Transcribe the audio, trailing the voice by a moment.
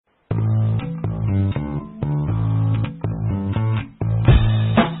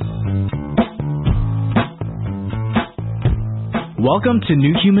Welcome to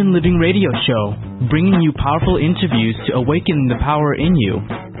New Human Living Radio Show, bringing you powerful interviews to awaken the power in you.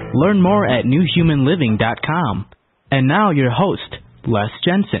 Learn more at newhumanliving.com. And now your host, Les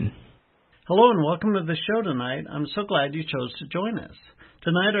Jensen. Hello and welcome to the show tonight. I'm so glad you chose to join us.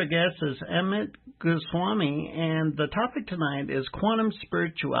 Tonight our guest is Amit Goswami, and the topic tonight is quantum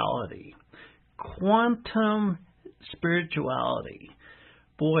spirituality. Quantum spirituality.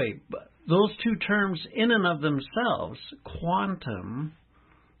 Boy, those two terms in and of themselves, quantum,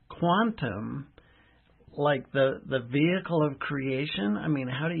 like the vehicle of creation. I mean,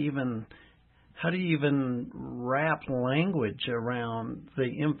 how do you even wrap language around the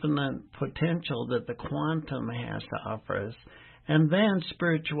infinite potential that the quantum has to offer us? And then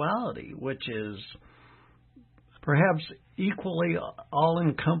spirituality, which is perhaps equally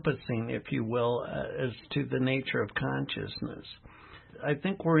all-encompassing, if you will, as to the nature of consciousness. I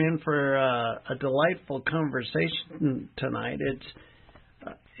think we're in for a delightful conversation tonight.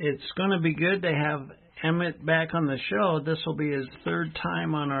 It's going to be good to have Amit back on the show. This will be his third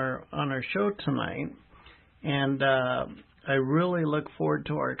time on our show tonight, and I really look forward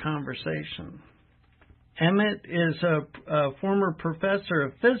to our conversation. Amit is a former professor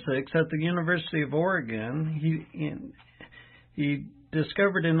of physics at the University of Oregon. He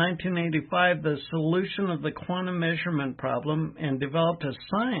discovered in 1985 the solution of the quantum measurement problem and developed a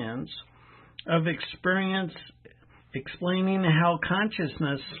science of experience explaining how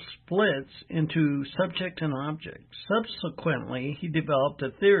consciousness splits into subject and object. Subsequently, he developed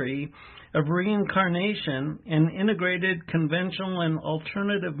a theory of reincarnation and integrated conventional and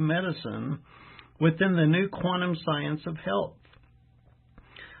alternative medicine within the new quantum science of health.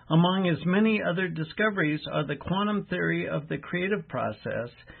 Among his many other discoveries are the quantum theory of the creative process,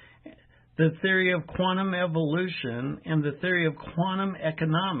 the theory of quantum evolution, and the theory of quantum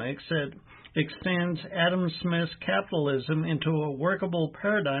economics that extends Adam Smith's capitalism into a workable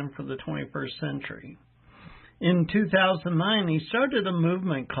paradigm for the 21st century. In 2009, he started a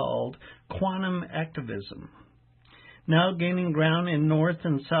movement called quantum activism, now gaining ground in North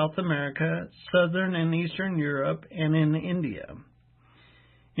and South America, Southern and Eastern Europe, and in India.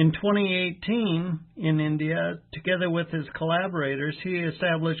 In 2018, in India, together with his collaborators, he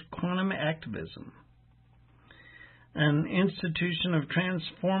established quantum activism, an institution of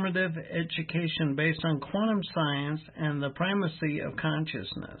transformative education based on quantum science and the primacy of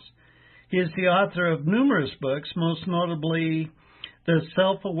consciousness. He is the author of numerous books, most notably The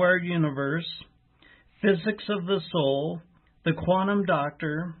Self-Aware Universe, Physics of the Soul, The Quantum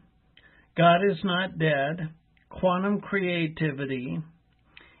Doctor, God is Not Dead, Quantum Creativity,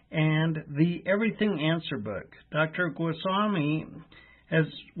 and the Everything Answer book. Dr. Goswami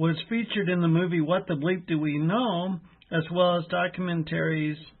was featured in the movie What the Bleep Do We Know, as well as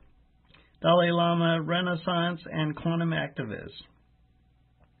documentaries Dalai Lama, Renaissance, and Quantum Activist.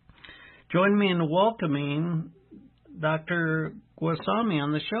 Join me in welcoming Dr. Goswami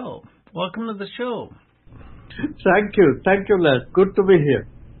on the show. Welcome to the show. Thank you, Les. Good to be here.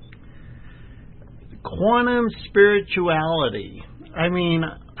 Quantum spirituality. I mean,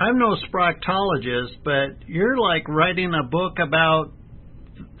 I'm no proctologist, but you're like writing a book about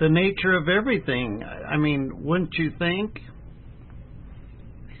the nature of everything. I mean, wouldn't you think?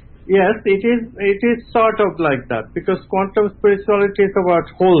 Yes, it is sort of like that, because quantum spirituality is about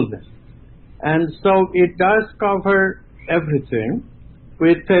wholeness. And so it does cover everything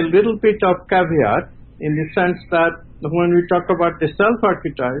with a little bit of caveat, in the sense that when we talk about the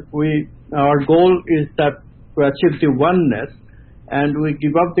self-archetype, our goal is that to achieve the oneness, and we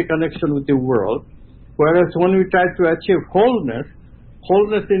give up the connection with the world. Whereas when we try to achieve wholeness,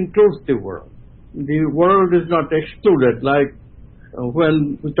 wholeness includes the world. The world is not excluded. Like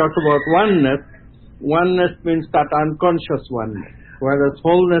when we talk about oneness, oneness means that unconscious oneness. Whereas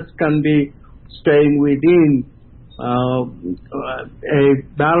wholeness can be staying within a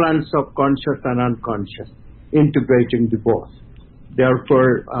balance of conscious and unconscious, integrating the both.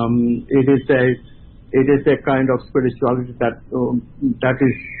 Therefore, it is a kind of spirituality that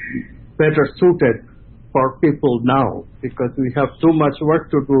is better suited for people now, because we have too much work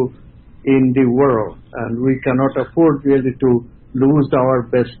to do in the world, and we cannot afford really to lose our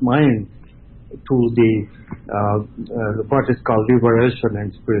best mind to the what is called liberation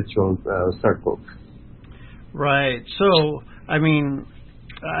in spiritual circles. Right. So, I mean,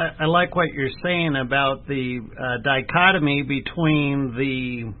 I like what you're saying about the dichotomy between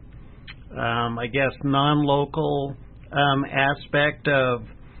the I guess non-local aspect of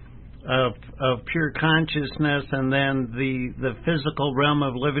pure consciousness, and then the physical realm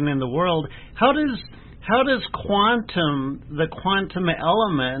of living in the world. How does the quantum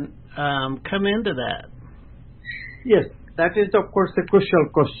element come into that? Yes, that is, of course, a crucial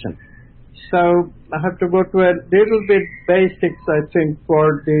question. So I have to go to a little bit basics, I think,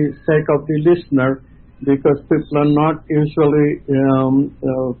 for the sake of the listener, because people are not usually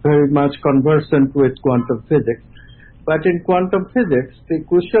very much conversant with quantum physics. But in quantum physics, the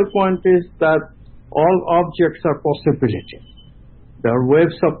crucial point is that all objects are possibilities. There are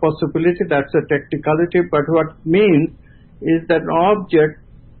waves of possibility, that's a technicality, but what it means is that an object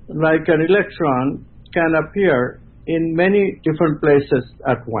like an electron can appear in many different places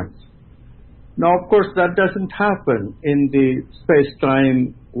at once. Now, of course, that doesn't happen in the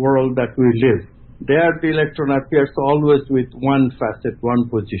space-time world that we live. There, the electron appears always with one facet, one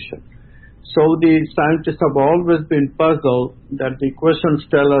position. So the scientists have always been puzzled that the equations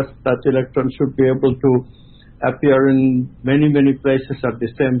tell us that electrons should be able to appear in many, many places at the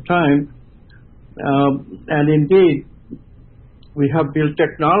same time. And indeed, we have built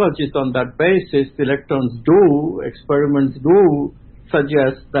technologies on that basis. Electrons do, experiments do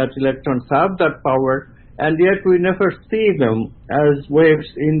suggest that electrons have that power, and yet we never see them as waves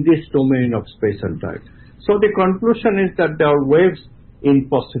in this domain of space and time. So the conclusion is that there are waves in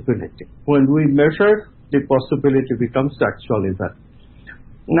possibility. When we measure, the possibility becomes actual event.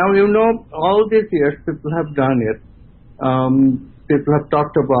 Now, you know, all these years people have done it. People have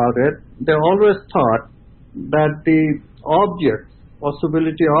talked about it. They always thought that the objects,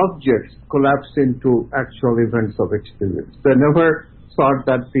 possibility objects, collapse into actual events of experience. They never thought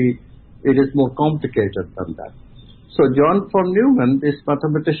that it is more complicated than that. So John von Neumann, this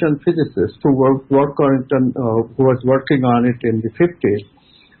mathematician physicist who was working on it in the 50s,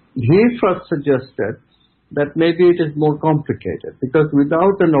 he first suggested that maybe it is more complicated, because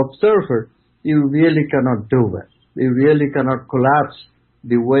without an observer, you really cannot do it. You really cannot collapse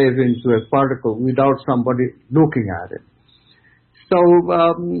the wave into a particle without somebody looking at it. So,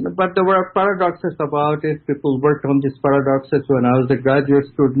 but there were paradoxes about it. People worked on these paradoxes. When I was a graduate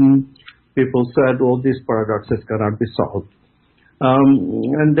student, people said, oh, these paradoxes cannot be solved.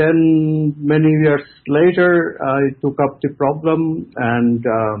 And then many years later, I took up the problem, and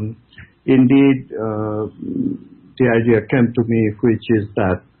indeed, the idea came to me, which is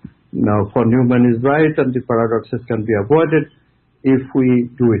that now von Neumann is right, and the paradoxes can be avoided if we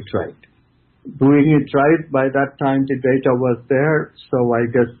do it right. Doing it right, by that time the data was there, so I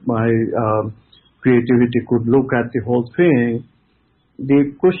guess my creativity could look at the whole thing.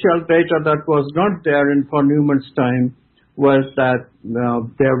 The crucial data that was not there in von Neumann's time was that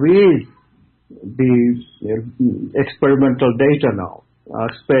there is the experimental data now.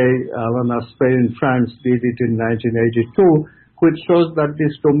 Alan Aspect in France did it in 1982, which shows that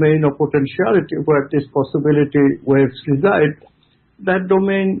this domain of potentiality, where this possibility waves reside, that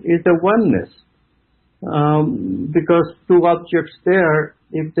domain is a oneness. Because two objects there,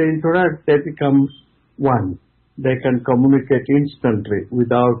 if they interact, they become one. They can communicate instantly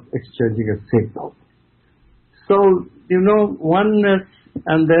without exchanging a signal. So, you know, oneness,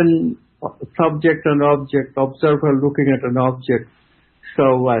 and then subject and object, observer looking at an object.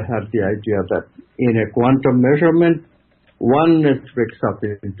 So I had the idea that in a quantum measurement, oneness breaks up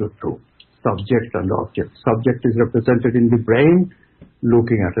into two, subject and object. Subject is represented in the brain,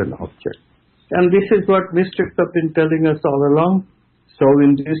 looking at an object. And this is what mystics have been telling us all along. So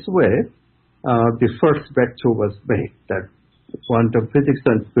in this way, the first breakthrough was made, that quantum physics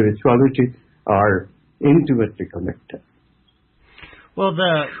and spirituality are intimately connected. Well,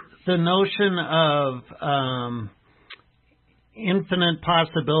 the notion of infinite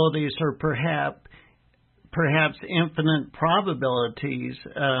possibilities, or perhaps infinite probabilities,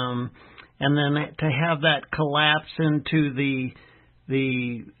 and then to have that collapse into the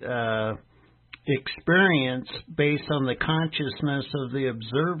experience based on the consciousness of the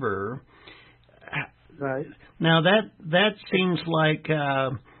observer. Right. Now that seems like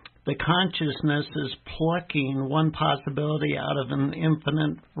the consciousness is plucking one possibility out of an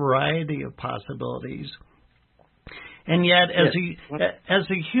infinite variety of possibilities. And yet, as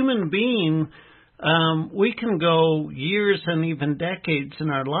a human being, we can go years and even decades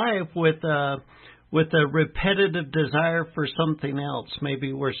in our life with a repetitive desire for something else.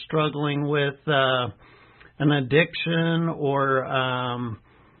 Maybe we're struggling with an addiction or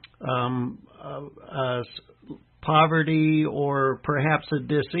poverty or perhaps a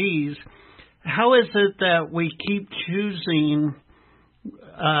disease. How is it that we keep choosing,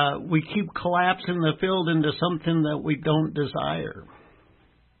 we keep collapsing the field into something that we don't desire?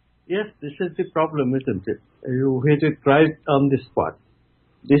 Yes, this is the problem, isn't it? You hit it right on the spot.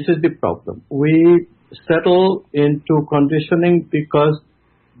 This is the problem. We settle into conditioning because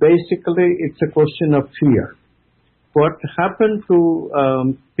basically it's a question of fear. What happened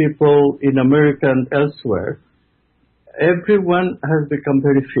to people in America and elsewhere, everyone has become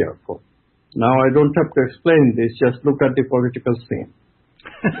very fearful. Now, I don't have to explain this, just look at the political scene.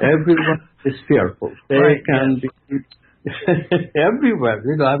 Everyone is fearful. They right, can yes. be everywhere.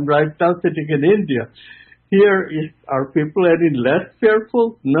 I'm right now sitting in India. Here, are people any less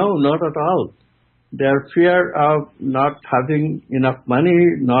fearful? No, not at all. Their fear of not having enough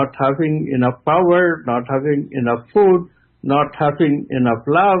money, not having enough power, not having enough food, not having enough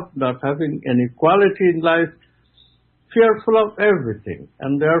love, not having any quality in life, fearful of everything.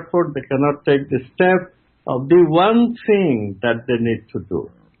 And therefore, they cannot take the step of the one thing that they need to do,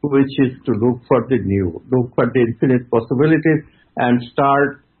 which is to look for the new, look for the infinite possibilities and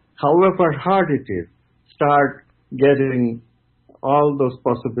start, however hard it is, start getting all those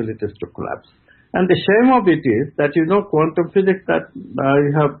possibilities to collapse. And the shame of it is that, quantum physics that I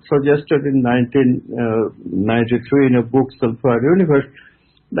have suggested in 1993 in a book, Sulfur Universe,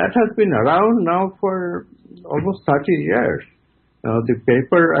 that has been around now for almost 30 years. The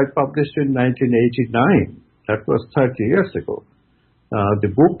paper I published in 1989, that was 30 years ago.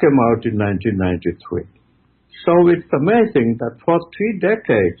 The book came out in 1993. So it's amazing that for 3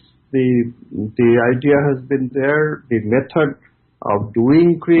 decades, the idea has been there, the method of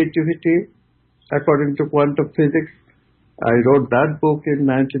doing creativity according to quantum physics. I wrote that book in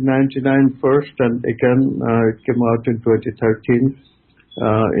 1999 first, and again it came out in 2013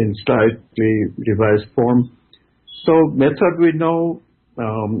 in slightly revised form. So method we know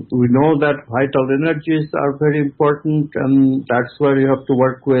that vital energies are very important, and that's where you have to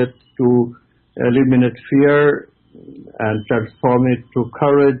work with to eliminate fear and transform it to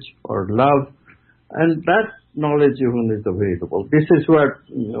courage or love, and that knowledge even is available. This is where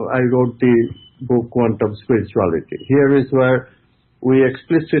I wrote the book Quantum Spirituality. Here is where we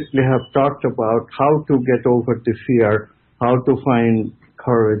explicitly have talked about how to get over the fear, how to find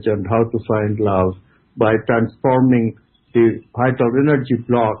courage, and how to find love by transforming the vital energy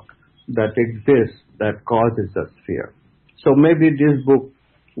block that exists that causes us fear. So maybe this book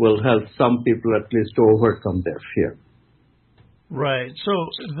will help some people at least to overcome their fear. Right.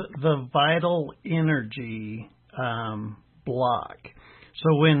 So the vital energy block.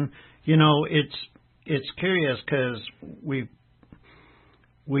 So when it's curious because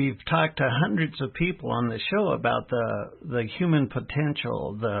we've talked to hundreds of people on the show about the human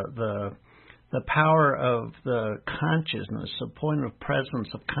potential, the power of the consciousness, the point of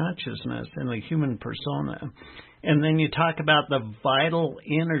presence of consciousness in the human persona, and then you talk about the vital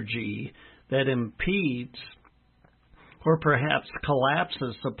energy that impedes or perhaps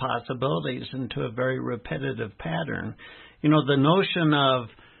collapses the possibilities into a very repetitive pattern. The notion of,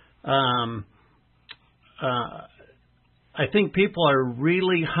 I think people are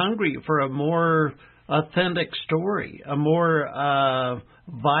really hungry for a more authentic story, a more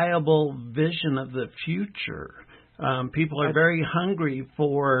viable vision of the future. People are very hungry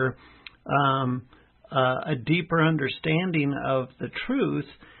for a deeper understanding of the truth.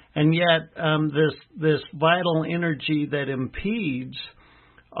 And yet, this vital energy that impedes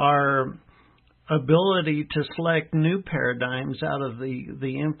our ability to select new paradigms out of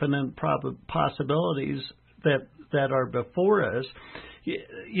the infinite possibilities that are before us.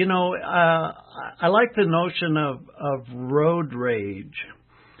 I like the notion of road rage,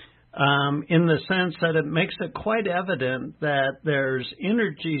 in the sense that it makes it quite evident that there's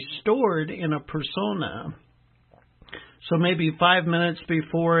energy stored in a persona. So maybe 5 minutes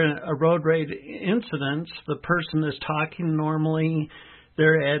before a road rage incident, the person is talking normally.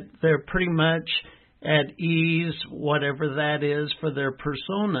 They're pretty much at ease, whatever that is for their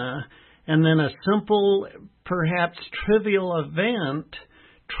persona, and then a simple, perhaps trivial event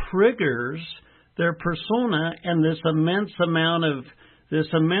triggers their persona, and this immense amount of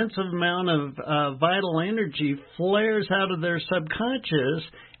vital energy flares out of their subconscious,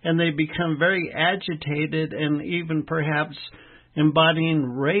 and they become very agitated and even perhaps embodying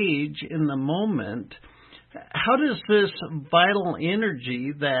rage in the moment. How does this vital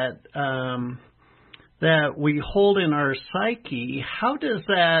energy that we hold in our psyche, how does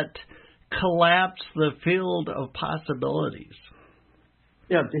that collapse the field of possibilities?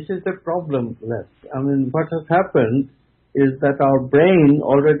 Yeah, this is the problem, Les. What has happened is that our brain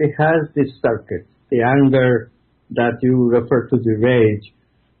already has these circuits, the anger that you refer to, the rage,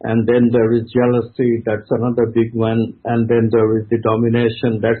 and then there is jealousy, that's another big one, and then there is the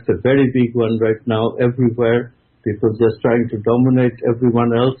domination, that's a very big one right now everywhere, people just trying to dominate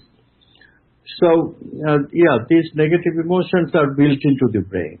everyone else. So, these negative emotions are built into the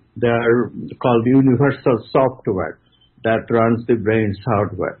brain. They are called universal software that runs the brain's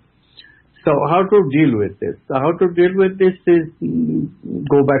hardware. So how to deal with this? How to deal with this is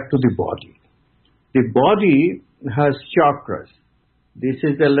go back to the body. The body has chakras. This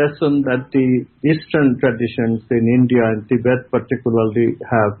is a lesson that the Eastern traditions in India and Tibet particularly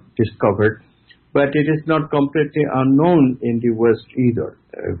have discovered, but it is not completely unknown in the West either.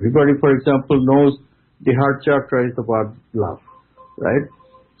 Everybody, for example, knows the heart chakra is about love, right?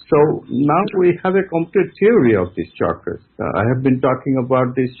 So now we have a complete theory of these chakras. I have been talking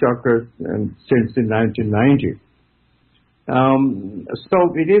about these chakras since the 1990s. So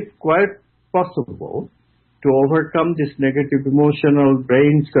it is quite possible to overcome this negative emotional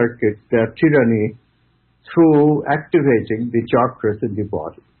brain circuit, their tyranny, through activating the chakras in the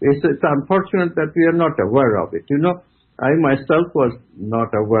body. It's unfortunate that we are not aware of it. I myself was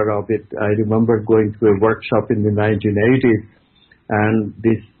not aware of it. I remember going to a workshop in the 1980s, and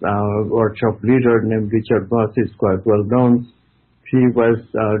this workshop leader named Richard Moss is quite well known. He was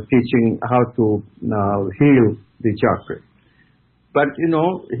teaching how to heal the chakras. But,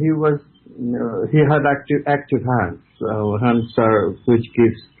 he had active hands, which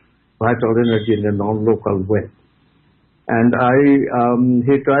gives vital energy in a non-local way. And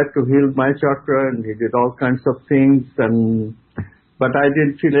he tried to heal my chakra, and he did all kinds of things, but I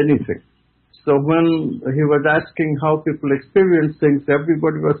didn't feel anything. So when he was asking how people experience things,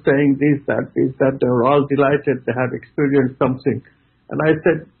 everybody was saying this, that. They were all delighted they had experienced something. And I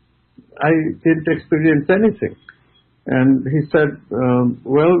said, I didn't experience anything. And he said,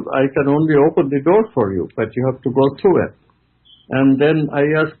 well, I can only open the door for you, but you have to go through it. And then I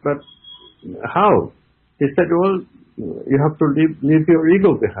asked, but how? He said, well, you have to leave your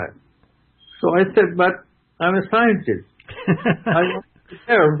ego behind. So I said, but I'm a scientist. I was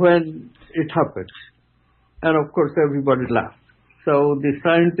there when it happened. And of course, everybody laughed. So the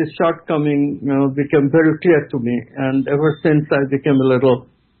scientist shortcoming became very clear to me. And ever since I became a little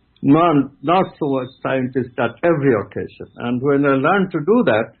not so much scientist at every occasion. And when I learned to do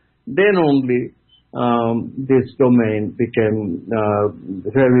that, then only this domain became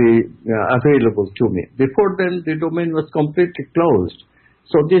very available to me. Before then, the domain was completely closed.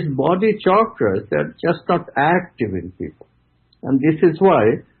 So these body chakras, they're just not active in people. And this is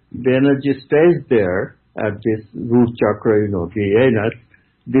why the energy stays there at this root chakra, the anus.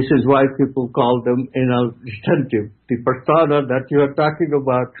 This is why people call them anal retentive. The persona that you are talking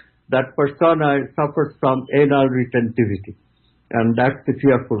about, that persona suffers from anal retentivity. And that's the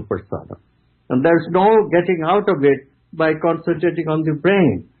fearful persona. And there's no getting out of it by concentrating on the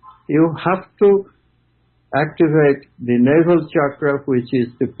brain. You have to activate the navel chakra, which is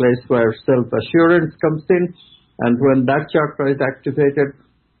the place where self-assurance comes in. And when that chakra is activated,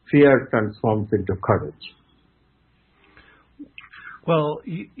 fear transforms into courage. Well,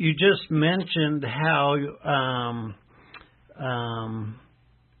 you just mentioned how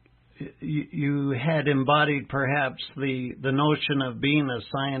you had embodied perhaps the notion of being a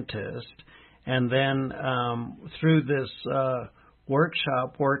scientist, and then through this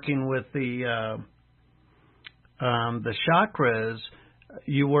workshop working with the chakras,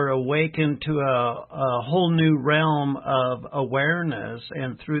 you were awakened to a whole new realm of awareness,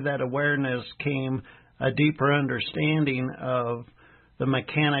 and through that awareness came a deeper understanding of the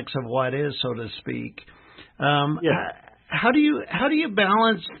mechanics of what is, so to speak. Yes. How do you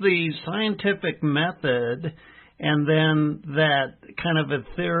balance the scientific method and then that kind of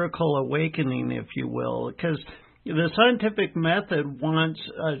etherical awakening, if you will? Because the scientific method wants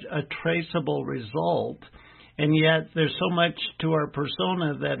a traceable result, and yet there's so much to our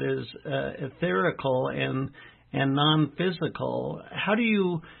persona that is etherical and non-physical. How do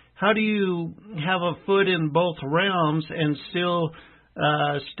you have a foot in both realms and still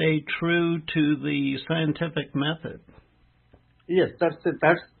stay true to the scientific method? Yes, that's it.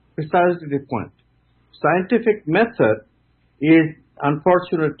 That's precisely the point. Scientific method is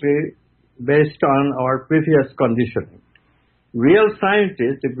unfortunately based on our previous conditioning. Real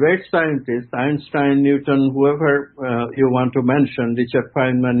scientists, the great scientists, Einstein, Newton, whoever you want to mention, Richard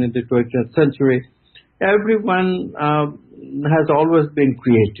Feynman in the 20th century, everyone has always been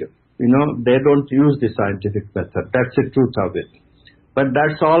creative. They don't use the scientific method. That's the truth of it. But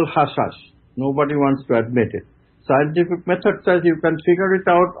that's all hush-hush. Nobody wants to admit it. Scientific method says you can figure it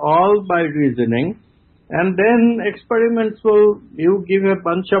out all by reasoning, and then you give a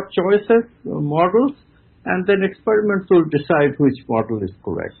bunch of choices, models, and then experiments will decide which model is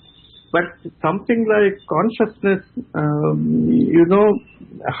correct. But something like consciousness, how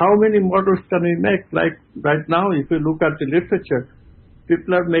many models can we make? Like right now, if you look at the literature,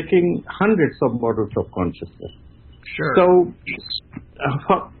 people are making hundreds of models of consciousness. Sure. So,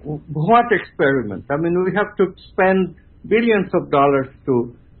 what experiment? We have to spend billions of dollars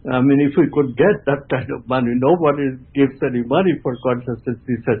to, if we could get that kind of money, nobody gives any money for consciousness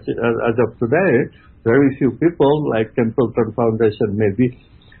research as of today. very few people, like Templeton Foundation maybe.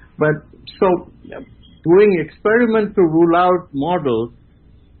 But so doing experiment to rule out models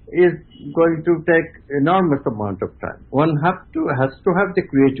is going to take enormous amount of time. One has to have the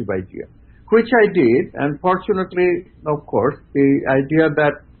creative idea, which I did, and fortunately, of course, the idea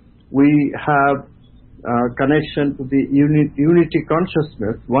that we have connection to the unity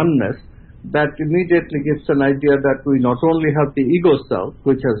consciousness, oneness, that immediately gives an idea that we not only have the ego self,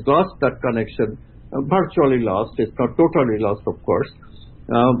 which has lost that connection, virtually lost, it's not totally lost, of course,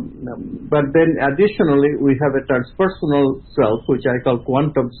 but then additionally we have a transpersonal self, which I call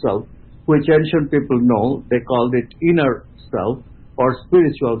quantum self, which ancient people know. They called it inner self or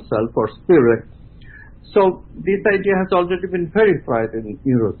spiritual self or spirit. So this idea has already been verified in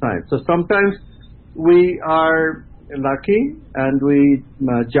neuroscience. So sometimes we are lucky and we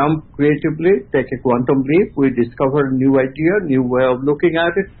jump creatively, take a quantum leap, we discover a new idea, new way of looking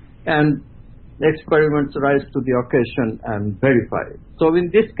at it, and experiments rise to the occasion and verify it. So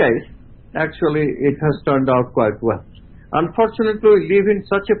in this case, actually it has turned out quite well. Unfortunately, we live in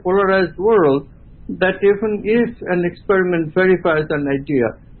such a polarized world that even if an experiment verifies an idea,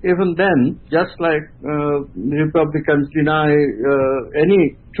 even then, just like Republicans deny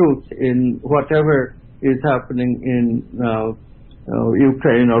any truth in whatever is happening in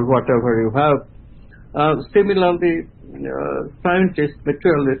Ukraine or whatever you have, similarly, scientists,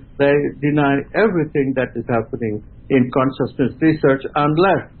 materialists, they deny everything that is happening in consciousness research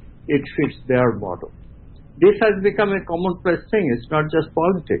unless it fits their model. This has become a commonplace thing. It's not just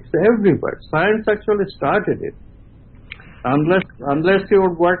politics. Everywhere. Science actually started it. Unless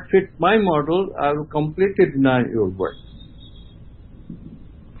your work fits my model, I will completely deny your work.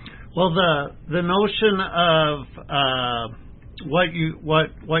 Well, the notion of what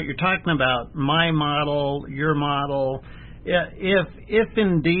you're talking about, my model, your model, if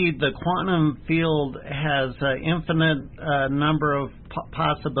indeed the quantum field has an infinite number of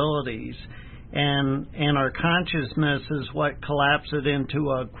possibilities, and our consciousness is what collapses it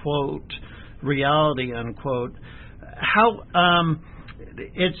into a quote reality unquote. How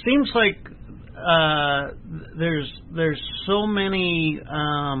it seems like there's so many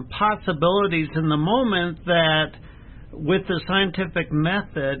possibilities in the moment that with the scientific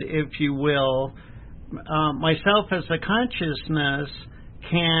method, if you will, myself as a consciousness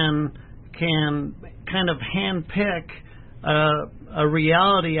can kind of handpick a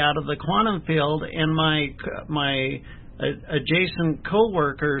reality out of the quantum field, and my adjacent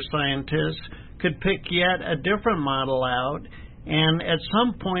coworker scientists could pick yet a different model out, and at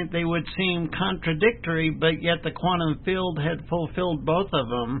some point they would seem contradictory, but yet the quantum field had fulfilled both of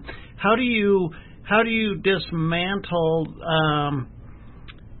them. How do you dismantle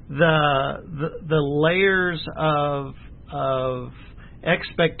the layers of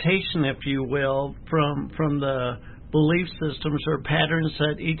expectation, if you will, from the belief systems or patterns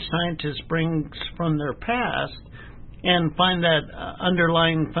that each scientist brings from their past, and find that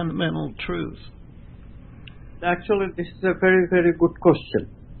underlying fundamental truth? Actually, this is a very, very good question.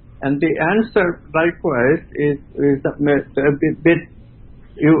 And the answer, likewise, is a bit,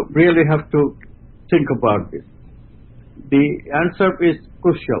 you really have to think about this. The answer is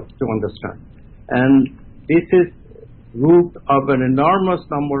crucial to understand. And this is root of an enormous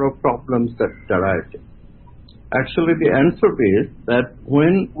number of problems that arise. Actually, the answer is that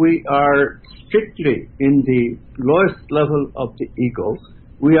when we are strictly in the lowest level of the ego,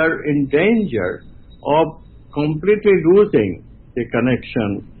 we are in danger of completely losing the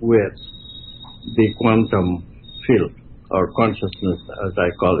connection with the quantum field or consciousness, as I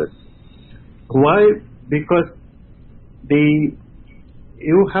call it. Why? Because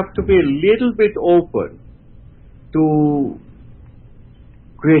you have to be a little bit open to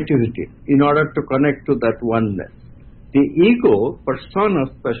creativity in order to connect to that oneness. The ego, persona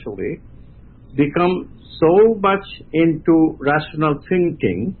especially, becomes so much into rational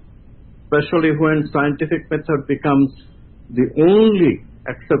thinking, especially when scientific method becomes the only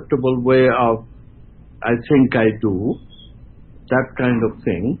acceptable way of I think I do, that kind of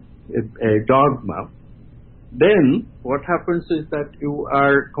thing, a dogma. Then what happens is that you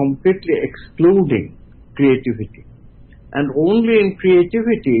are completely excluding creativity. And only in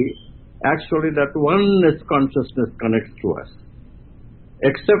creativity, actually, that oneness consciousness connects to us.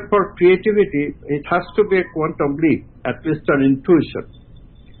 Except for creativity, it has to be a quantum leap, at least an intuition.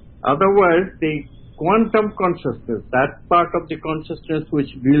 Otherwise, the quantum consciousness, that part of the consciousness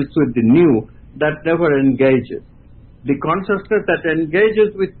which deals with the new, that never engages. The consciousness that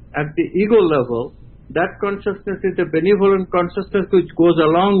engages with at the ego level, that consciousness is a benevolent consciousness which goes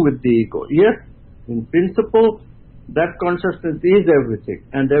along with the ego. Yes, in principle, that consciousness is everything,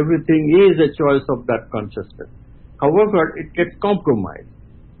 and everything is a choice of that consciousness. However, it gets compromised.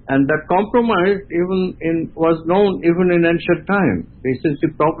 And that compromise was known even in ancient times. This is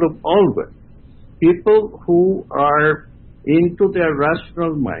the problem always. People who are into their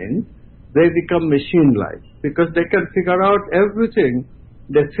rational mind, they become machine-like because they can figure out everything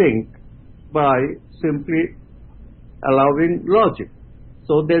they think by simply allowing logic.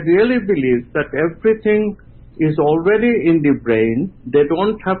 So they really believe that everything is already in the brain. They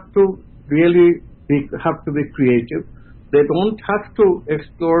don't have to really be creative. They don't have to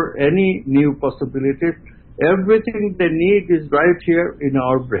explore any new possibilities. Everything they need is right here in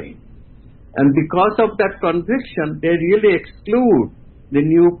our brain. And because of that conviction, they really exclude the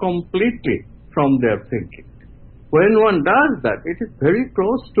new completely from their thinking. When one does that, it is very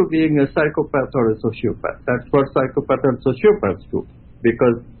close to being a psychopath or a sociopath. That's what psychopaths and sociopaths do,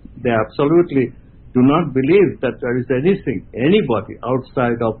 because they absolutely do not believe that there is anything, anybody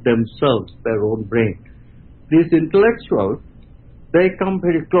outside of themselves, their own brain. These intellectuals, they come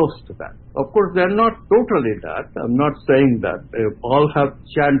very close to that. Of course, they're not totally that. I'm not saying that. They all have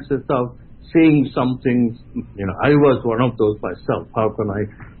chances of seeing something. I was one of those myself. How can I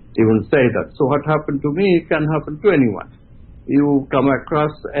even say that? So what happened to me can happen to anyone. You come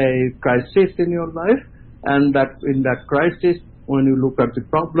across a crisis in your life, and that in that crisis, when you look at the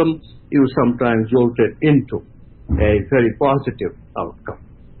problem, you sometimes jolt it into a very positive outcome.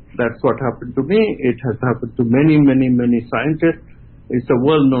 That's what happened to me. It has happened to many, many, many scientists. It's a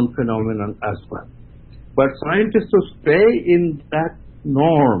well-known phenomenon as well. But scientists who stay in that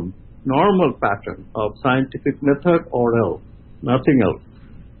normal pattern of scientific method or else, nothing else,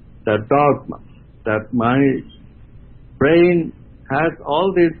 that dogma, that my brain has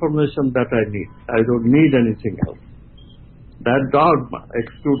all the information that I need. I don't need anything else. That dogma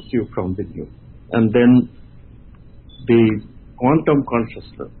excludes you from the new. And then the quantum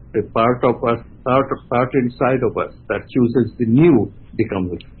consciousness, the part of us, part inside of us that chooses the new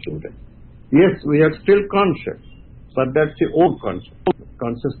becomes excluded. Yes, we are still conscious, but that's the old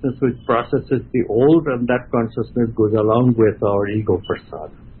consciousness which processes the old, and that consciousness goes along with our ego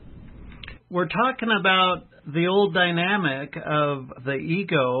persona. We're talking about the old dynamic of the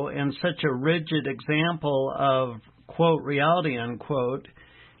ego and such a rigid example of, quote, reality, unquote.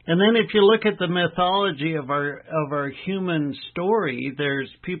 And then if you look at the mythology of our human story, there's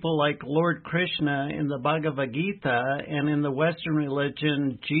people like Lord Krishna in the Bhagavad Gita, and in the Western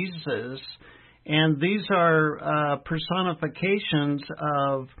religion, Jesus. And these are personifications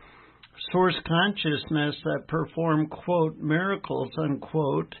of source consciousness that perform, quote, miracles,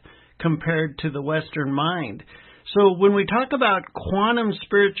 unquote, compared to the Western mind. So when we talk about quantum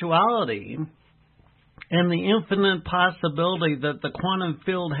spirituality and the infinite possibility that the quantum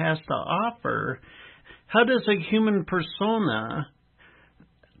field has to offer, how does a human persona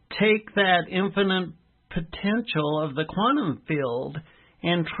take that infinite potential of the quantum field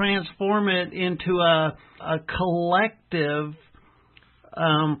and transform it into a collective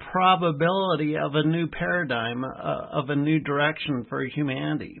probability of a new paradigm, of a new direction for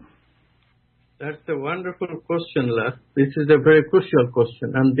humanity? That's a wonderful question, Les. This is a very crucial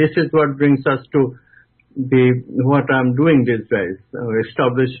question, and this is what brings us to what I'm doing these days,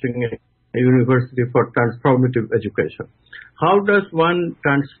 establishing a university for transformative education. How does one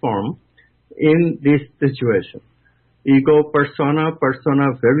transform in this situation? Ego persona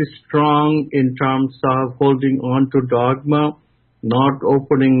very strong in terms of holding on to dogma, not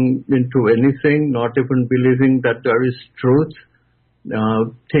opening into anything, not even believing that there is truth,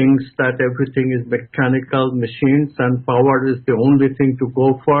 thinks that everything is mechanical machines and power is the only thing to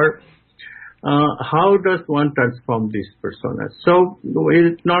go for. How does one transform these personas? So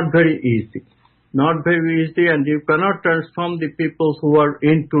it's not very easy. Not very easy, and you cannot transform the people who are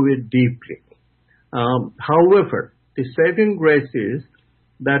into it deeply. However, the saving grace is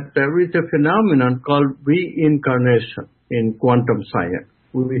that there is a phenomenon called reincarnation in quantum science.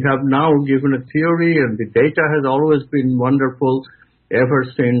 We have now given a theory, and the data has always been wonderful ever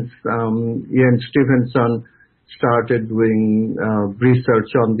since Ian Stevenson started doing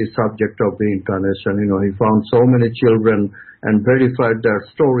research on the subject of reincarnation. He found so many children and verified their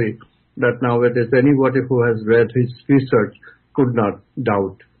story that nowadays anybody who has read his research could not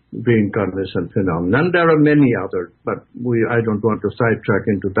doubt reincarnation phenomenon. And there are many others, but I don't want to sidetrack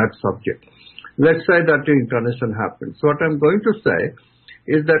into that subject. Let's say that reincarnation happens. What I'm going to say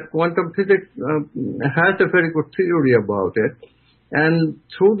is that quantum physics has a very good theory about it. And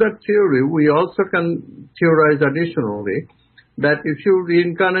through that theory, we also can theorize additionally that if you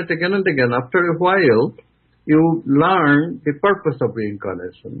reincarnate again and again, after a while, you learn the purpose of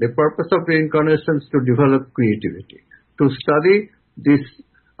reincarnation. The purpose of reincarnation is to develop creativity, to study these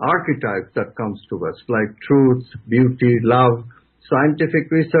archetypes that comes to us, like truth, beauty, love. Scientific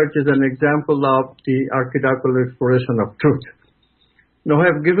research is an example of the archetypal exploration of truth. Now, I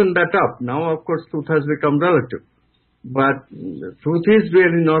have given that up. Now, of course, truth has become relative. But truth is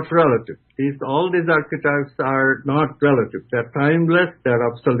really not relative. All these archetypes are not relative. They're timeless, they're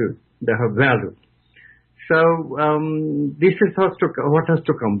absolute, they have value. So, this is what has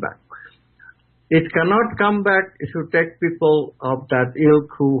to come back. It cannot come back if you take people of that ilk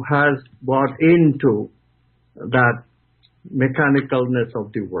who has bought into that mechanicalness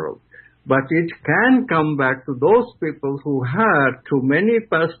of the world. But it can come back to those people who had, through many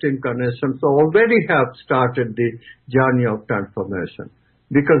past incarnations, already have started the journey of transformation,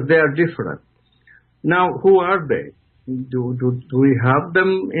 because they are different. Now, who are they? Do we have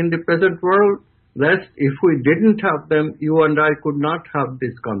them in the present world? Lest if we didn't have them, you and I could not have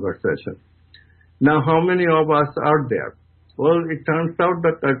this conversation. Now, how many of us are there? Well, it turns out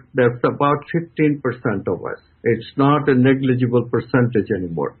that there's about 15% of us. It's not a negligible percentage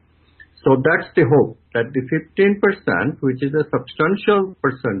anymore. So that's the hope, that the 15%, which is a substantial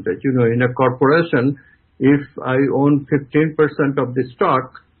percentage, in a corporation, if I own 15% of the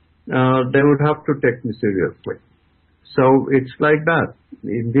stock, they would have to take me seriously. So it's like that.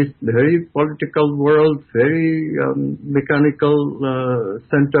 In this very political world, very mechanical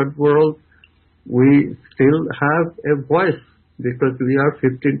centered world, we still have a voice because we are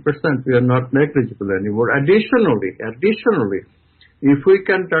 15%. We are not negligible anymore. Additionally, if we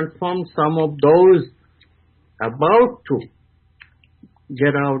can transform some of those about to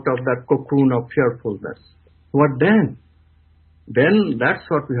get out of that cocoon of fearfulness, what then? Then that's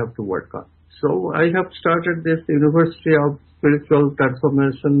what we have to work on. So I have started this University of Spiritual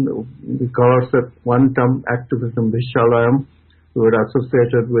Transformation. We call ourselves Quantum Activism Vishalayam. We are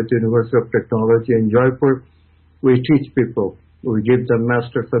associated with University of Technology in Jaipur. We teach people. We give them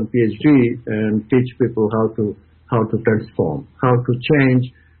masters and PhD and teach people how to transform, how to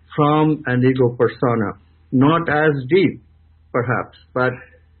change from an ego persona. Not as deep, perhaps, but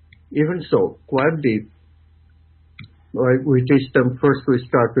even so, quite deep. We teach them first, we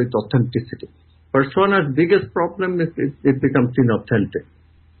start with authenticity. Persona's biggest problem is it becomes inauthentic.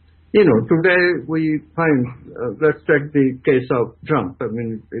 Today we find, let's take the case of Trump. I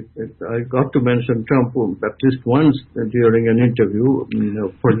mean, I got to mention Trump at least once during an interview.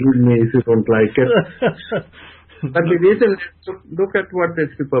 Forgive me if you don't like it. But the reason is, look at what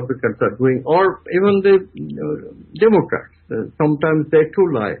these Republicans are doing, or even the Democrats. Sometimes they too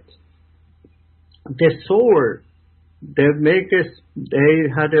lie. They soar. They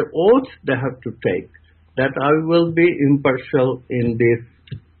had an oath they have to take that I will be impartial in this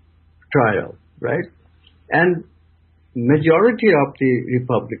trial, right? And majority of the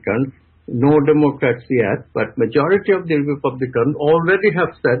Republicans, no Democrats yet, but majority of the Republicans already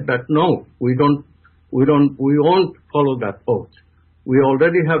have said that no, we won't follow that oath. We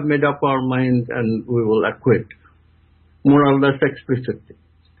already have made up our minds and we will acquit, more or less explicitly.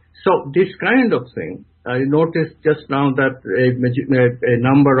 So this kind of thing, I noticed just now that a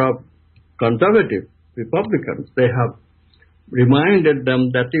number of conservative Republicans, they have reminded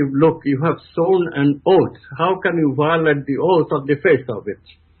them that you have sworn an oath. How can you violate the oath on the face of it?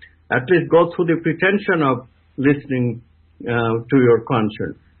 At least go through the pretension of listening to your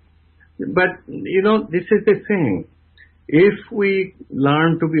conscience. But, this is the thing. If we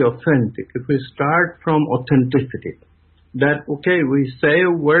learn to be authentic, if we start from authenticity, that, okay, we say a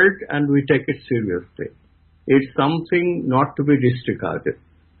word and we take it seriously. It's something not to be disregarded.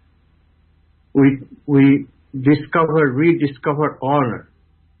 We rediscover honor,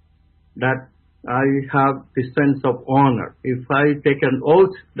 that I have the sense of honor. If I take an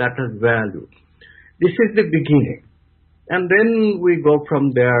oath, that has value. This is the beginning. And then we go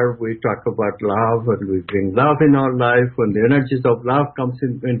from there, we talk about love, and we bring love in our life. When the energies of love comes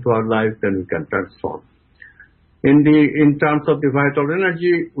into our life, then we can transform. In terms of the vital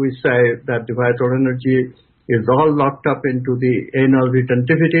energy, we say that the vital energy is all locked up into the anal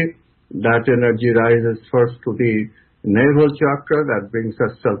retentivity. That energy rises first to the navel chakra, that brings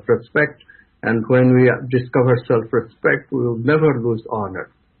us self-respect. And when we discover self-respect, we will never lose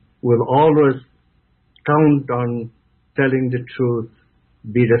honor. We'll always count on telling the truth,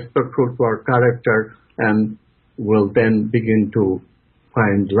 be respectful to our character, and we'll then begin to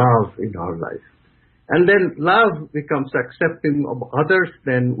find love in our life. And then love becomes accepting of others,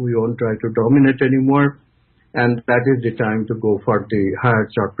 then we won't try to dominate anymore. And that is the time to go for the higher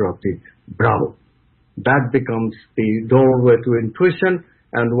chakra of the brow. That becomes the doorway to intuition,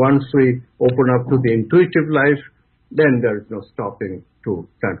 And once we open up to the intuitive life, then there is no stopping to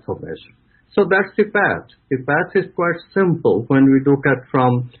transformation. So that's the path. The path is quite simple when we look at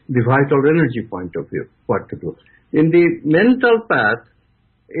from the vital energy point of view, what to do. In the mental path,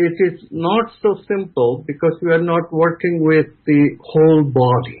 it is not so simple because we are not working with the whole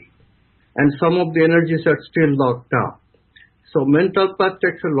body. And some of the energies are still locked up. So mental path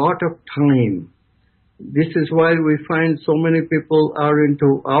takes a lot of time. This is why we find so many people are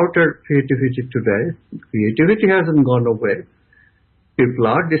into outer creativity today. Creativity hasn't gone away. People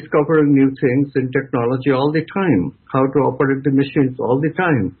are discovering new things in technology all the time, how to operate the machines all the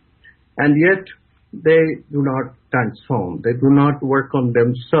time. And yet, they do not transform. They do not work on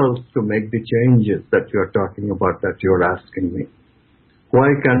themselves to make the changes that you are talking about, that you are asking me. Why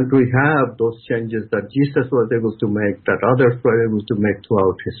can't we have those changes that Jesus was able to make, that others were able to make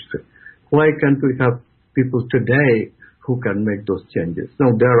throughout history? Why can't we have people today who can make those changes?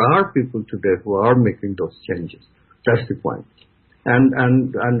 No, there are people today who are making those changes. That's the point. And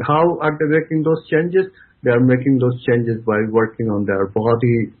how are they making those changes? They are making those changes by working on their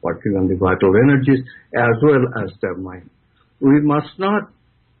body, working on the vital energies, as well as their mind. We must not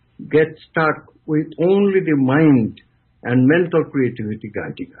get stuck with only the mind and mental creativity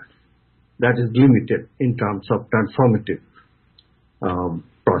guiding us. That is limited in terms of transformative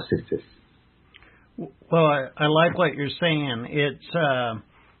processes. Well, I like what you're saying. It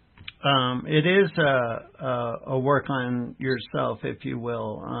is a work on yourself, if you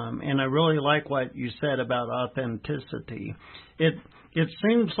will, and I really like what you said about authenticity. It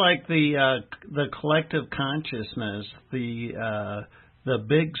seems like the collective consciousness, the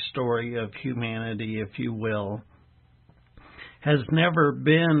big story of humanity, if you will, has never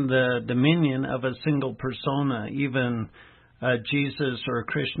been the dominion of a single persona. Even Jesus or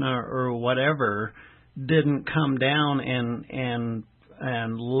Krishna or whatever didn't come down and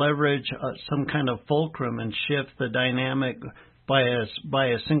leverage some kind of fulcrum and shift the dynamic by a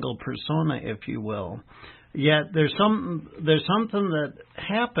single persona, if you will. Yet there's something that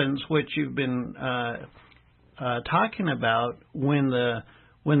happens, which you've been talking about, when the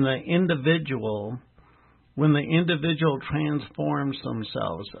individual transforms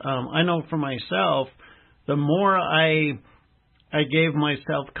themselves. I know for myself, the more I gave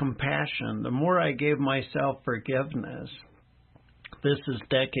myself compassion, the more I gave myself forgiveness. This is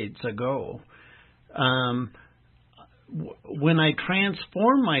decades ago. When I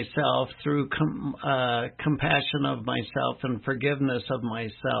transformed myself through compassion of myself and forgiveness of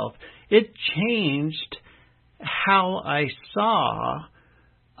myself, it changed how I saw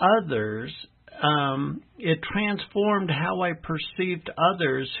others. It transformed how I perceived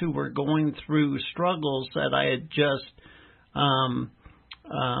others who were going through struggles that I had just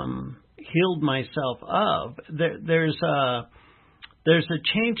healed myself of. There's a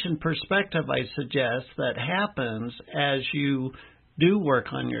change in perspective, I suggest, that happens as you do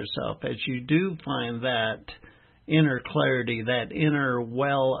work on yourself, as you do find that inner clarity, that inner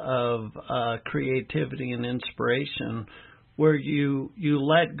well of creativity and inspiration, where you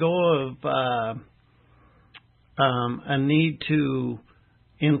let go of a need to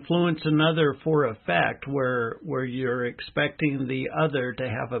influence another for effect, where you're expecting the other to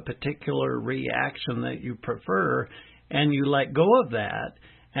have a particular reaction that you prefer, and you let go of that,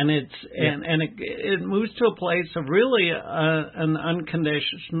 and it moves to a place of really an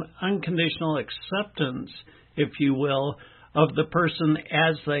unconditional acceptance, if you will, of the person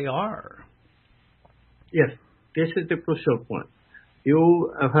as they are. Yes, this is the crucial point.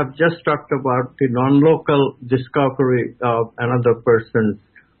 You have just talked about the non-local discovery of another person's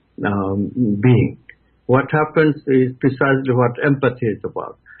being. What happens is precisely what empathy is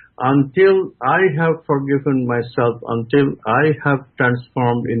about. Until I have forgiven myself, until I have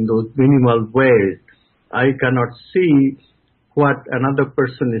transformed in those minimal ways, I cannot see what another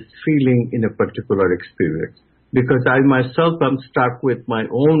person is feeling in a particular experience, because I myself am stuck with my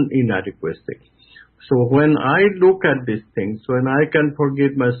own inadequacy. So when I look at these things, when I can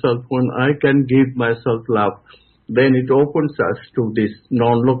forgive myself, when I can give myself love, then it opens us to this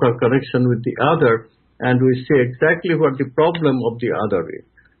non-local connection with the other, and we see exactly what the problem of the other is.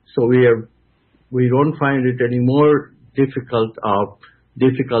 So we don't find it any more difficult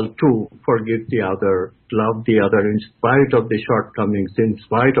to forgive the other, love the other in spite of the shortcomings, in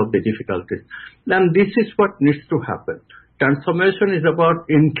spite of the difficulties. And this is what needs to happen. Transformation is about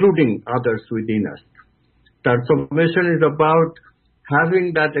including others within us. Transformation is about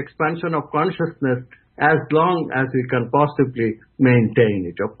having that expansion of consciousness as long as we can possibly maintain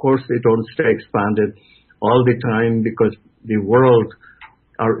it. Of course, it don't stay expanded all the time, because the world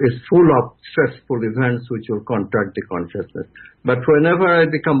is full of stressful events which will contract the consciousness. But whenever I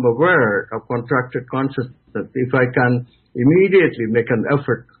become aware of contracted consciousness, if I can immediately make an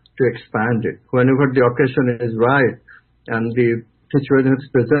effort to expand it, whenever the occasion is right and the situation is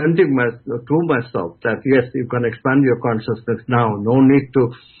presenting to myself that yes, you can expand your consciousness now, no need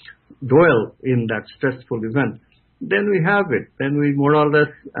to dwell in that stressful event, then we have it. Then we more or less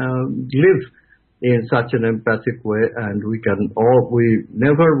live in such an empathic way, and we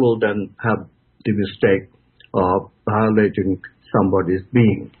never will then have the mistake of violating somebody's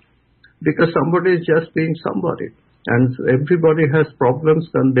being, because somebody is just being somebody, and everybody has problems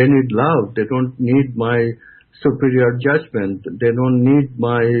and they need love. They don't need my superior judgment. They don't need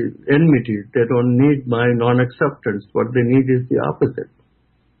my enmity. They don't need my non-acceptance. What they need is the opposite.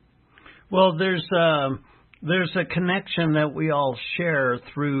 Well, there's a connection that we all share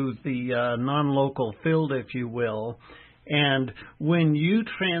through the non-local field, if you will. And when you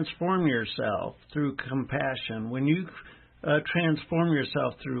transform yourself through compassion, when you transform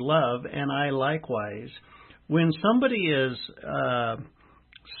yourself through love, and I likewise, when somebody is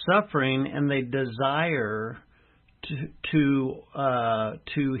suffering and they desire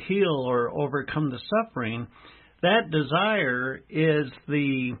to heal or overcome the suffering, that desire is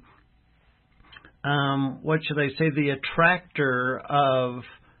the the attractor of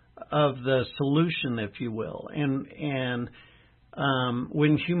the solution, if you will. And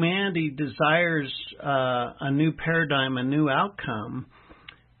when humanity desires a new paradigm, a new outcome,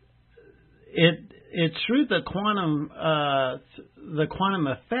 it's through the quantum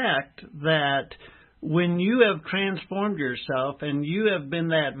effect that when you have transformed yourself and you have been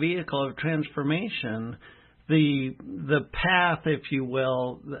that vehicle of transformation, the path, if you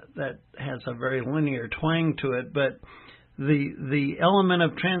will, that has a very linear twang to it, but the element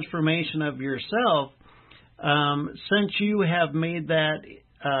of transformation of yourself, since you have made that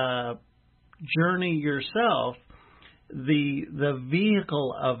journey yourself, the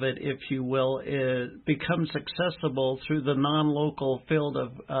vehicle of it, if you will, becomes accessible through the non-local field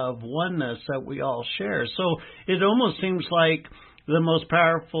of oneness that we all share. So it almost seems like the most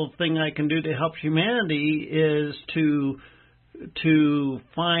powerful thing I can do to help humanity is to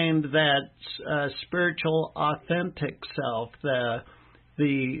find that spiritual, authentic self,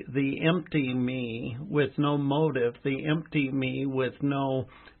 the empty me with no motive, the empty me with no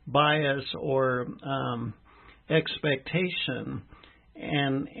bias or expectation,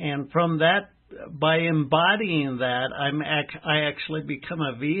 and from that, by embodying that, I actually become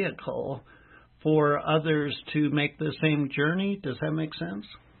a vehicle for others to make the same journey. Does that make sense?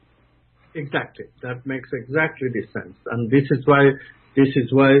 Exactly. That makes exactly the sense. And this is why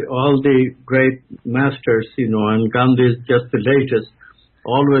all the great masters, and Gandhi is just the latest,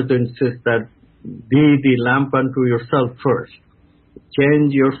 always insist that be the lamp unto yourself first.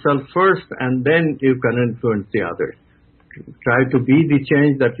 Change yourself first, and then you can influence the others. Try to be the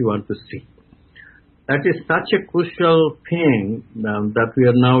change that you want to see. That is such a crucial thing that we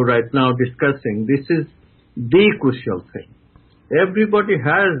are right now discussing. This is the crucial thing. Everybody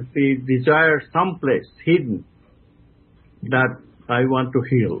has the desire someplace hidden that I want to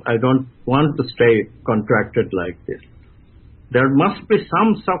heal. I don't want to stay contracted like this. There must be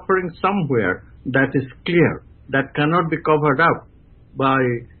some suffering somewhere that is clear, that cannot be covered up by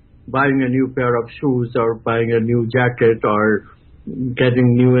buying a new pair of shoes or buying a new jacket or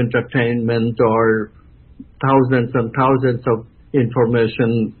getting new entertainment or thousands and thousands of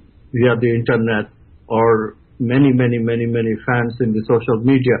information via the internet or many fans in the social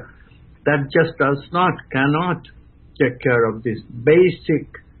media. That just cannot take care of this basic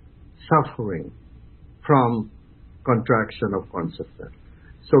suffering from contraction of consciousness.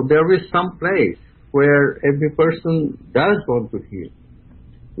 So there is some place where every person does want to heal.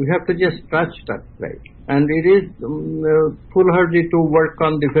 We have to just touch that place. And it is foolhardy to work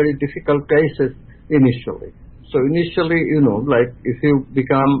on the very difficult cases initially. So initially, like if you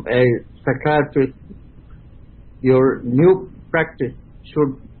become a psychiatrist, your new practice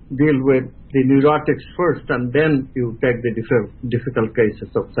should deal with the neurotics first, and then you take the difficult cases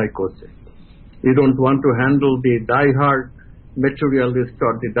of psychosis. You don't want to handle the die-hard materialist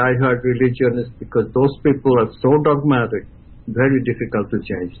or the die-hard religionist, because those people are so dogmatic, very difficult to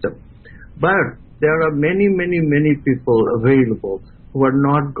change them. But there are many people available who are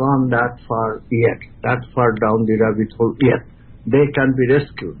not gone that far yet, that far down the rabbit hole yet. They can be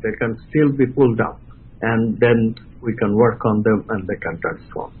rescued. They can still be pulled up, and then we can work on them and they can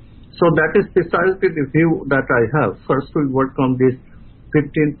transform. So that is precisely the view that I have. First we work on these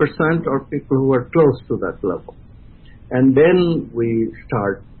 15% or people who are close to that level. And then we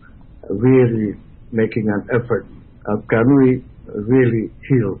start really making an effort. Can we really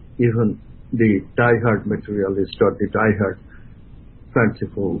heal even the diehard materialist or the diehard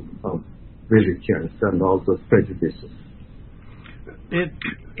fanciful religions and all those prejudices.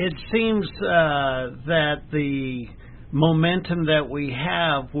 It seems that the momentum that we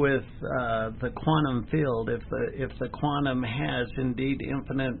have with the quantum field, if the quantum has indeed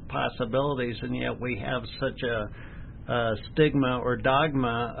infinite possibilities, and yet we have such a stigma or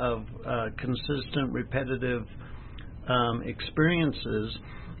dogma of consistent, repetitive experiences,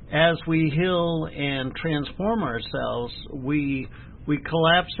 as we heal and transform ourselves, we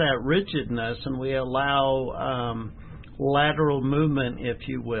collapse that rigidness and we allow lateral movement, if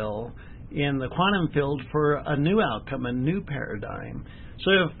you will, in the quantum field for a new outcome, a new paradigm.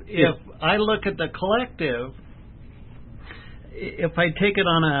 So if I look at the collective, if I take it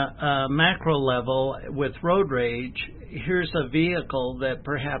on a macro level with road rage, here's a vehicle that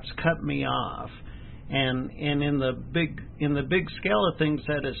perhaps cut me off. And in the big scale of things,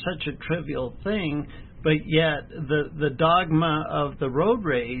 that is such a trivial thing, but yet the dogma of the road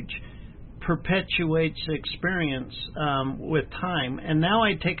rage perpetuates experience with time. And now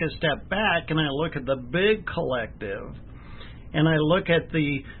I take a step back and I look at the big collective, and I look at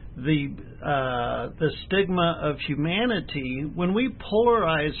the stigma of humanity. When we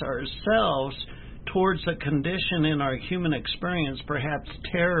polarize ourselves towards a condition in our human experience, perhaps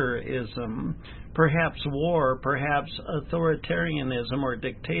terrorism, perhaps war, perhaps authoritarianism or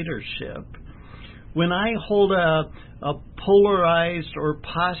dictatorship, when I hold a polarized or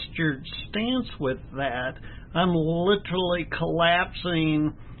postured stance with that, I'm literally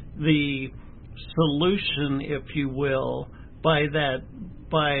collapsing the solution, if you will, by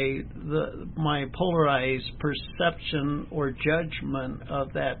my polarized perception or judgment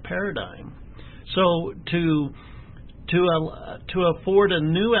of that paradigm. So to afford a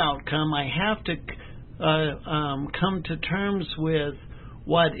new outcome, I have to come to terms with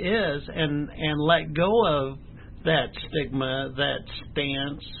what is and let go of that stigma, that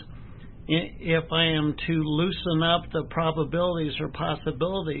stance. If I am to loosen up the probabilities or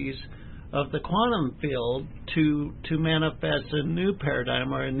possibilities of the quantum field to manifest a new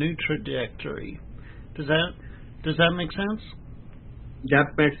paradigm or a new trajectory. Does that make sense?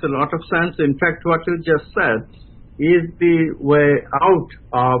 That makes a lot of sense. In fact, what you just said is the way out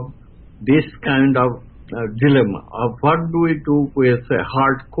of this kind of dilemma of what do we do with a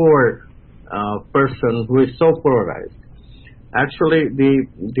hardcore person who is so polarized. Actually,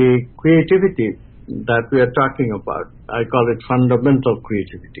 the creativity that we are talking about, I call it fundamental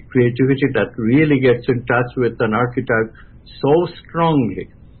creativity. Creativity that really gets in touch with an archetype so strongly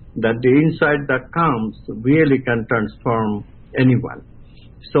that the insight that comes really can transform anyone.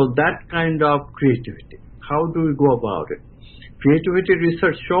 So that kind of creativity, how do we go about it? Creativity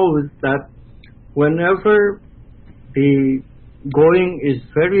research shows that whenever the going is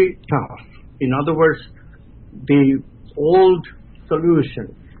very tough, in other words, the old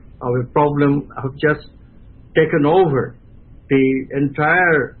solutions of a problem have just taken over the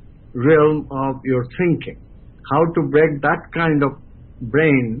entire realm of your thinking. How to break that kind of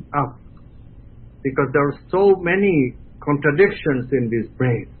brain up? Because there are so many contradictions in this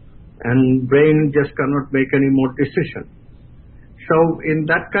brain, and brain just cannot make any more decisions. So in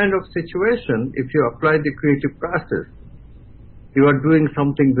that kind of situation, if you apply the creative process, you are doing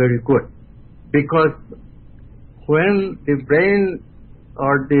something very good. Because when the brain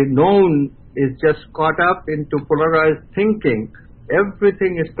or the known is just caught up into polarized thinking,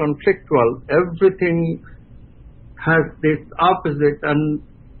 everything is conflictual, everything has this opposite, and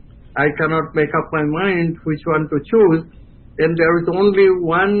I cannot make up my mind which one to choose, then there is only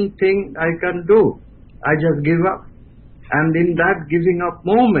one thing I can do. I just give up. And in that giving up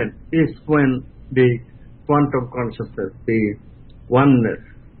moment is when the quantum consciousness, the oneness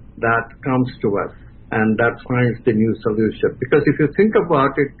that comes to us, and that finds the new solution. Because if you think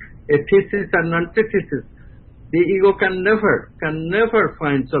about it, a thesis and antithesis, the ego can never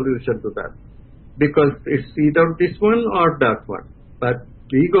find solution to that. Because it's either this one or that one. But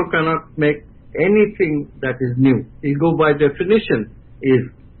the ego cannot make anything that is new. Ego by definition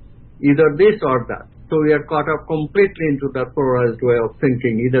is either this or that. So we are caught up completely into that polarized way of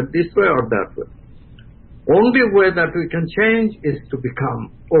thinking, either this way or that way. Only way that we can change is to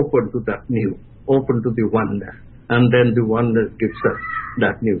become open to that new, open to the oneness. And then the oneness gives us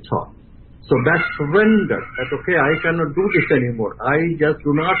that new thought. So that surrender, that okay, I cannot do this anymore. I just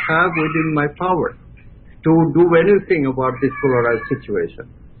do not have within my power to do anything about this polarized situation.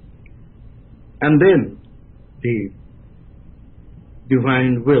 And then the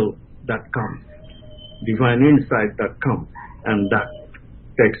divine will that comes, divine insight that comes, and that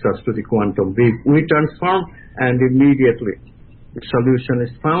takes us to the quantum. We transform, and immediately the solution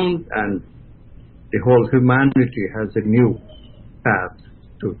is found and the whole humanity has a new path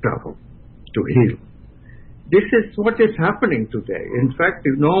to travel, to heal. This is what is happening today. In fact,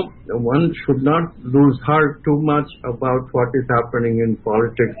 one should not lose heart too much about what is happening in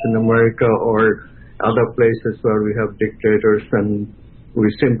politics in America or other places where we have dictators and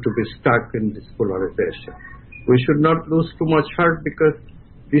we seem to be stuck in this polarization. We should not lose too much heart because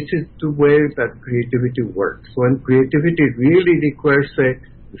this is the way that creativity works. When creativity really requires a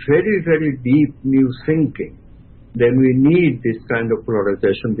very, very deep new thinking, then we need this kind of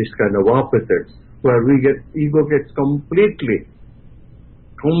polarization, this kind of opposites, where ego gets completely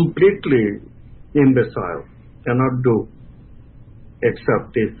imbecile, cannot do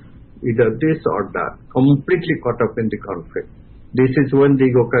except this, either this or that, completely caught up in the conflict. This is when the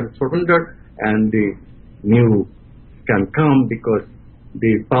ego can surrender and the new can come, because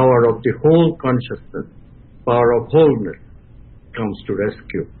the power of the whole consciousness, power of wholeness, comes to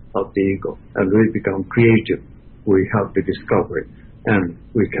rescue of the ego, and we become creative. We have the discovery, and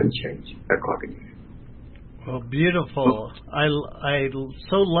we can change accordingly. Well, beautiful. I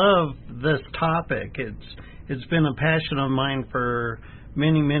so love this topic. It's been a passion of mine for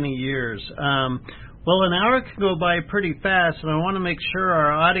many, many years. Well, an hour can go by pretty fast, and I want to make sure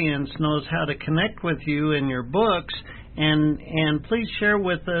our audience knows how to connect with you and your books. And please share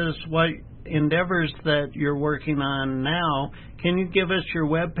with us what endeavors that you're working on now. Can you give us your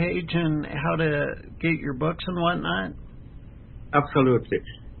webpage and how to get your books and whatnot? Absolutely.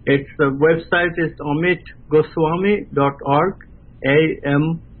 The website is amitgoswami.org,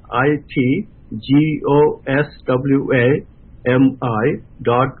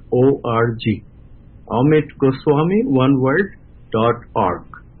 AmitGoswami.org. Amit Goswami, one word, .org.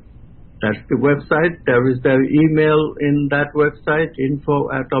 That's the website. There is the email in that website,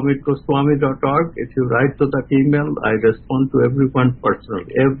 info@amitgoswami.org. If you write to that email, I respond to everyone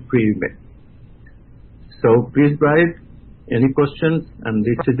personally, every email. So please write any questions, and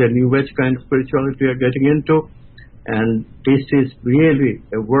this is a new age kind of spirituality we are getting into, and this is really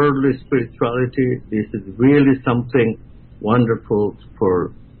a worldly spirituality. This is really something wonderful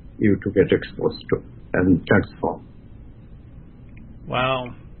for you to get exposed to and transform.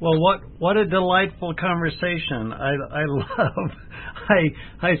 Wow. Well, what a delightful conversation.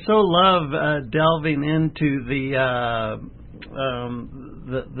 I so love delving into the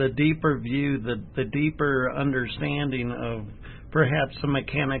deeper view, the deeper understanding of perhaps the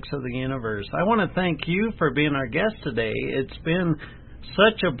mechanics of the universe. I want to thank you for being our guest today. It's been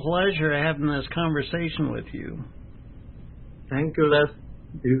such a pleasure having this conversation with you. Thank you, Les.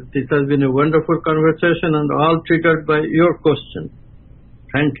 This has been a wonderful conversation and all triggered by your question.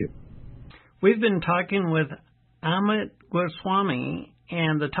 Thank you. We've been talking with Amit Goswami,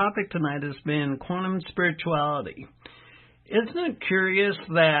 and the topic tonight has been quantum spirituality. Isn't it curious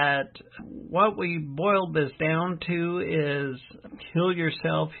that what we boiled this down to is heal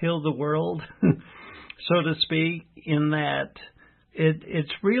yourself, heal the world, so to speak, in that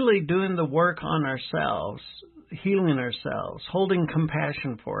it's really doing the work on ourselves, healing ourselves, holding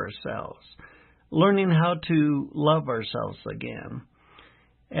compassion for ourselves, learning how to love ourselves again,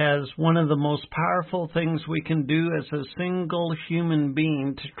 as one of the most powerful things we can do as a single human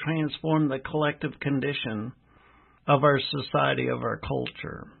being to transform the collective condition of our society, of our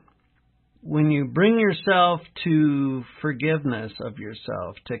culture. When you bring yourself to forgiveness of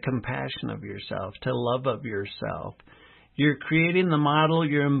yourself, to compassion of yourself, to love of yourself, you're creating the model,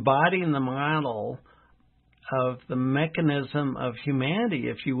 you're embodying the model of the mechanism of humanity,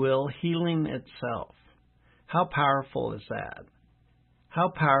 if you will, healing itself. How powerful is that? How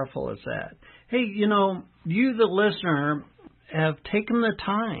powerful is that? Hey, you, the listener, have taken the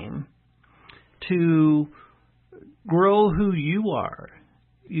time to grow who you are.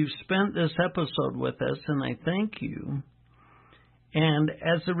 You've spent this episode with us, and I thank you. And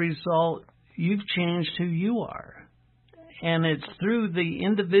as a result, you've changed who you are. And it's through the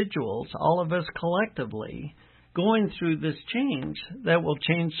individuals, all of us collectively, going through this change that will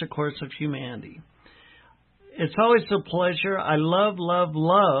change the course of humanity. It's always a pleasure. I love, love,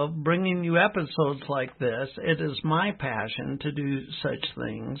 love bringing you episodes like this. It is my passion to do such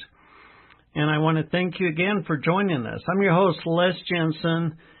things. And I want to thank you again for joining us. I'm your host, Les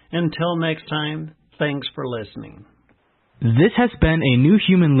Jensen. Until next time, thanks for listening. This has been a New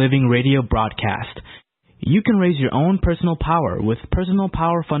Human Living radio broadcast. You can raise your own personal power with Personal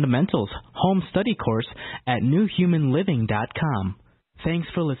Power Fundamentals home study course at newhumanliving.com. Thanks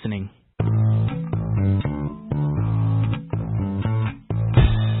for listening.